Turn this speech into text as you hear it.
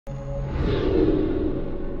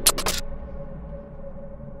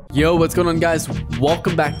Yo, what's going on, guys?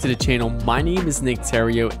 Welcome back to the channel. My name is Nick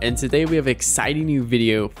Theriot, and today we have an exciting new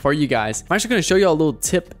video for you guys. I'm actually going to show you a little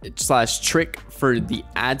tip slash trick for the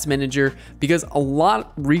ads manager, because a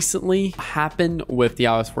lot recently happened with the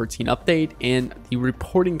iOS 14 update and the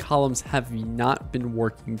reporting columns have not been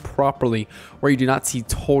working properly, where you do not see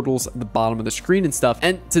totals at the bottom of the screen and stuff.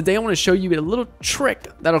 And today I want to show you a little trick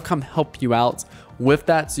that'll come help you out with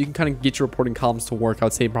that, so you can kind of get your reporting columns to work, I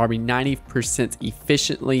would say probably 90%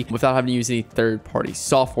 efficiently without having to use any third-party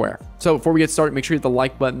software. So before we get started, make sure you hit the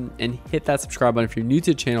like button and hit that subscribe button if you're new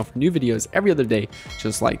to the channel for new videos every other day,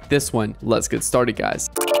 just like this one. Let's get started, guys.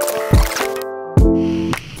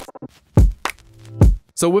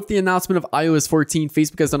 So with the announcement of iOS 14,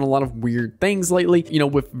 Facebook has done a lot of weird things lately. You know,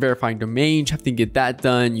 with verifying domains, you have to get that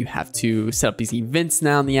done. You have to set up these events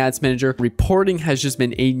now in the ads manager. Reporting has just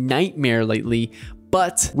been a nightmare lately.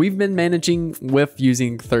 But we've been managing with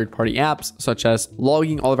using third-party apps, such as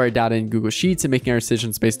logging all of our data in Google Sheets and making our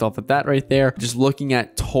decisions based off of that right there. Just looking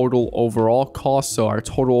at total overall cost, so our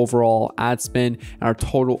total overall ad spend and our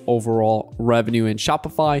total overall revenue in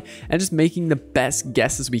Shopify, and just making the best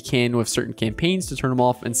guesses we can with certain campaigns to turn them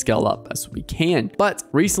off and scale up as we can. But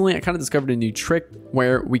recently, I kind of discovered a new trick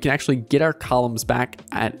where we can actually get our columns back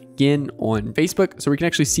again on Facebook, so we can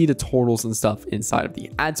actually see the totals and stuff inside of the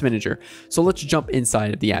ads manager. So let's jump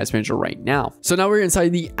inside of the ads manager right now. So now we're inside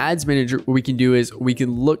the ads manager. What we can do is we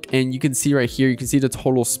can look, and you can see right here, you can see the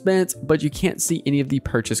total spent, but you can't see any of the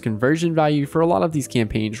purchase conversion value for a lot of these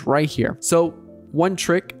campaigns right here. So one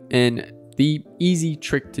trick, and the easy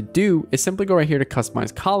trick to do, is simply go right here to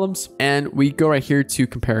customize columns, and we go right here to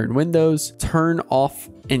compare in windows, turn off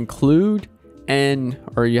include,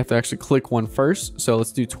 or you have to actually click one first. So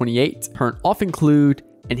let's do 28, turn off include,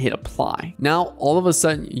 and hit apply. Now, all of a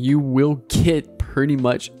sudden you will get pretty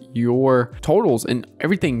much your totals and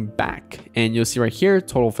everything back. And you'll see right here,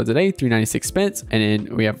 total for today, $396 spent. And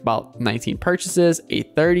then we have about 19 purchases,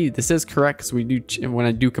 $830. This is correct, because we do, when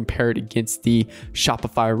I do compare it against the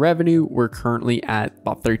Shopify revenue, we're currently at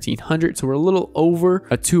about 1,300. So we're a little over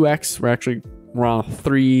a 2x. We're actually around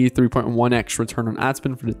 3.1x return on ad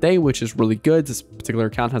spend for the day, which is really good. This particular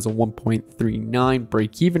account has a 1.39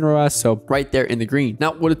 break-even ROAS, so right there in the green.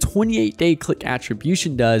 Now, what a 28-day click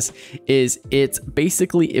attribution does is it's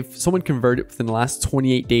basically, if someone converted within the last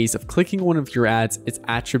 28 days of clicking one of your ads, it's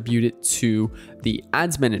attributed to the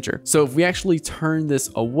ads manager. So if we actually turn this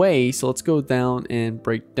away, so let's go down and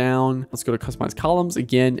break down. Let's go to customize columns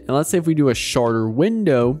again, and let's say if we do a shorter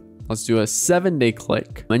window, let's do a 7-day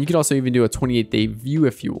click. And you can also even do a 28-day view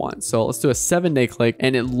if you want. So let's do a 7-day click,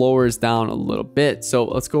 and it lowers down a little bit. So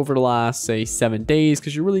let's go over the last, say, 7 days,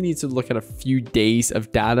 because you really need to look at a few days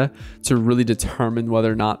of data to really determine whether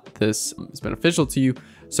or not this is beneficial to you.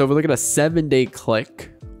 So if we look at a 7-day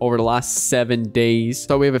click over the last 7 days,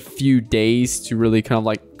 so we have a few days to really kind of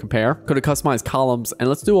like compare. Go to customize columns, and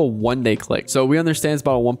let's do a 1-day click. So we understand it's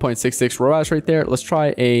about a 1.66 ROAS right there. Let's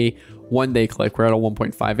try a 1-day click. We're at a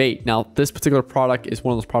 1.58. Now, this particular product is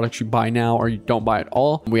one of those products you buy now or you don't buy at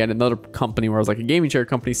all. We had another company where it was like a gaming chair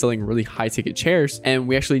company selling really high ticket chairs, and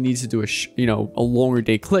we actually needed to do a longer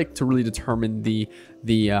day click to really determine the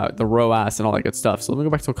ROAS and all that good stuff. So let me go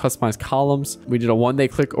back to customize columns. We did a 1-day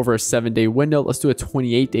click over a 7-day window. Let's do a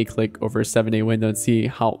 28-day click over a 7-day window and see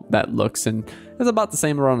how that looks. And it's about the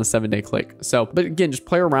same around a 7-day click. So, but again, just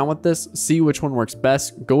play around with this, see which one works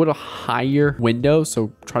best. Go with a higher window.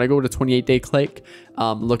 So try to go with a 28-day click.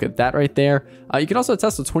 Look at that right there. You can also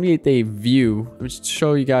test a 28-day view. Let me just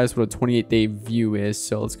show you guys what a 28-day view is.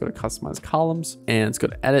 So let's go to customize columns, and let's go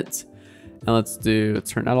to edit. And let's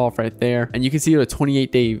turn that off right there. And you can see what a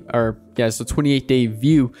 28-day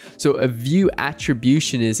view. So a view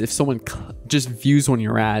attribution is if someone just views one of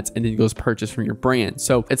your ads and then goes purchase from your brand.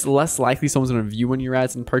 So it's less likely someone's going to view one of your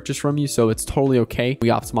ads and purchase from you. So it's totally okay. We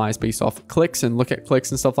optimize based off of clicks and look at clicks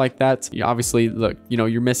and stuff like that. You obviously, look,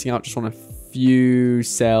 you're missing out just on a few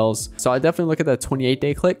sales. So I definitely look at that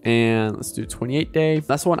 28-day click, and let's do 28-day.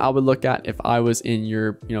 That's the one I would look at if I was in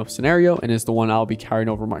your scenario, and is the one I'll be carrying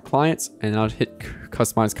over my clients. And I'll hit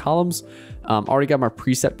customize columns. Already got my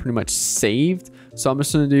preset pretty much saved, so I'm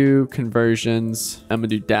just gonna do conversions. I'm gonna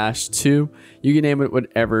do -2. You can name it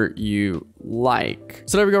whatever you like.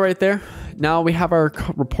 So there we go right there. Now we have our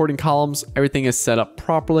reporting columns. Everything is set up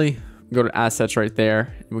properly. Go to assets right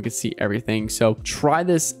there, and we can see everything. So try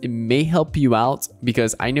this. It may help you out,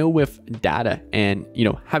 because I know with data and, you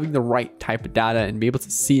know, having the right type of data and be able to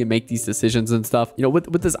see and make these decisions and stuff, you know,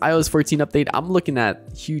 with this iOS 14 update, I'm looking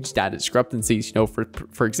at huge data discrepancies. You know,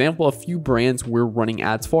 for example, a few brands we're running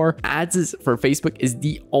ads for, for Facebook is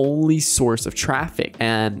the only source of traffic,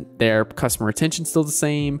 and their customer retention is still the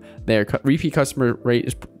same. Their repeat customer rate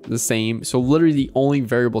is the same. So literally the only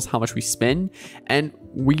variable is how much we spend. And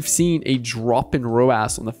we've seen a drop in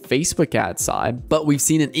ROAS on the Facebook ad side, but we've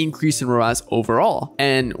seen an increase in ROAS overall,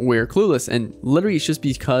 and we're clueless. And literally it's just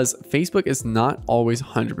because Facebook is not always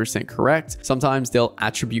 100% correct. Sometimes they'll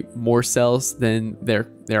attribute more sales than they're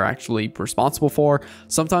actually responsible for.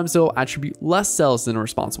 Sometimes they'll attribute less sales than they're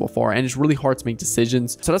responsible for, and it's really hard to make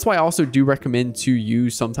decisions. So that's why I also do recommend to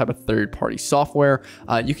use some type of third-party software.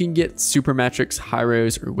 You can get Supermetrics,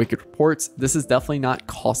 Hyros, or Wicked Reports. This is definitely not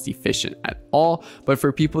cost efficient at all, but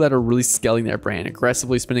for people that are really scaling their brand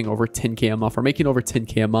aggressively, spending over 10K a month or making over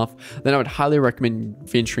 10K a month, then I would highly recommend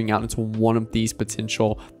venturing out into one of these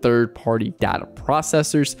potential third-party data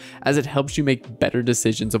processors, as it helps you make better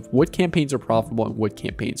decisions of what campaigns are profitable and what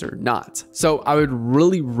campaigns are not. So I would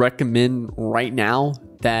really recommend right now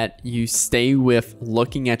that you stay with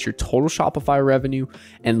looking at your total Shopify revenue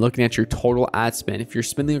and looking at your total ad spend. If you're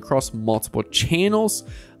spending across multiple channels,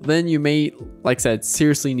 then you may, like I said,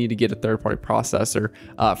 seriously need to get a third-party processor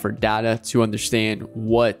for data to understand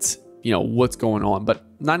what's going on. But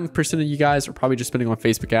 90% of you guys are probably just spending on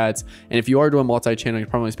Facebook ads. And if you are doing multi-channel, you're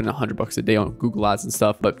probably spending $100 a day on Google ads and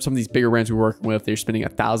stuff. But some of these bigger brands we're working with, they're spending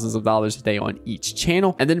thousands of dollars a day on each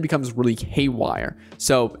channel. And then it becomes really haywire.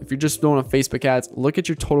 So if you're just doing on Facebook ads, look at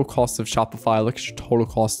your total cost of Shopify, look at your total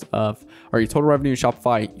cost of, or your total revenue in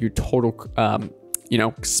Shopify, your total,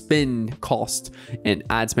 spend cost in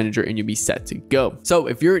Ads Manager, and you'll be set to go. So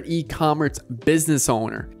if you're an e-commerce business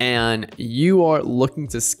owner and you are looking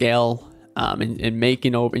to scale and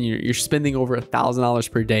making over, and you're spending over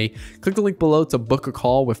 $1,000 per day, click the link below to book a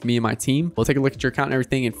call with me and my team. We'll take a look at your account and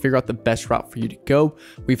everything and figure out the best route for you to go.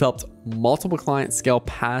 We've helped multiple clients scale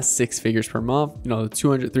past 6 figures per month, you know,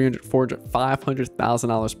 $200, $300, $400,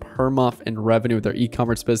 $500,000 per month in revenue with their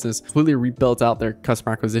e-commerce business, completely rebuilt out their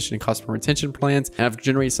customer acquisition and customer retention plans, and have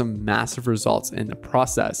generated some massive results in the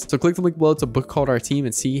process. So click the link below to book a call to our team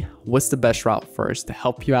and see what's the best route for us to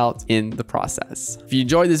help you out in the process. If you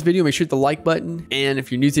enjoyed this video, make sure to hit the like button. And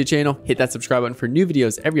if you're new to the channel, hit that subscribe button for new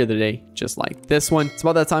videos every other day, just like this one. It's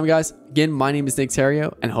about that time, guys. Again, my name is Nick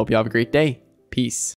Theriot, and I hope you have a great day. Peace.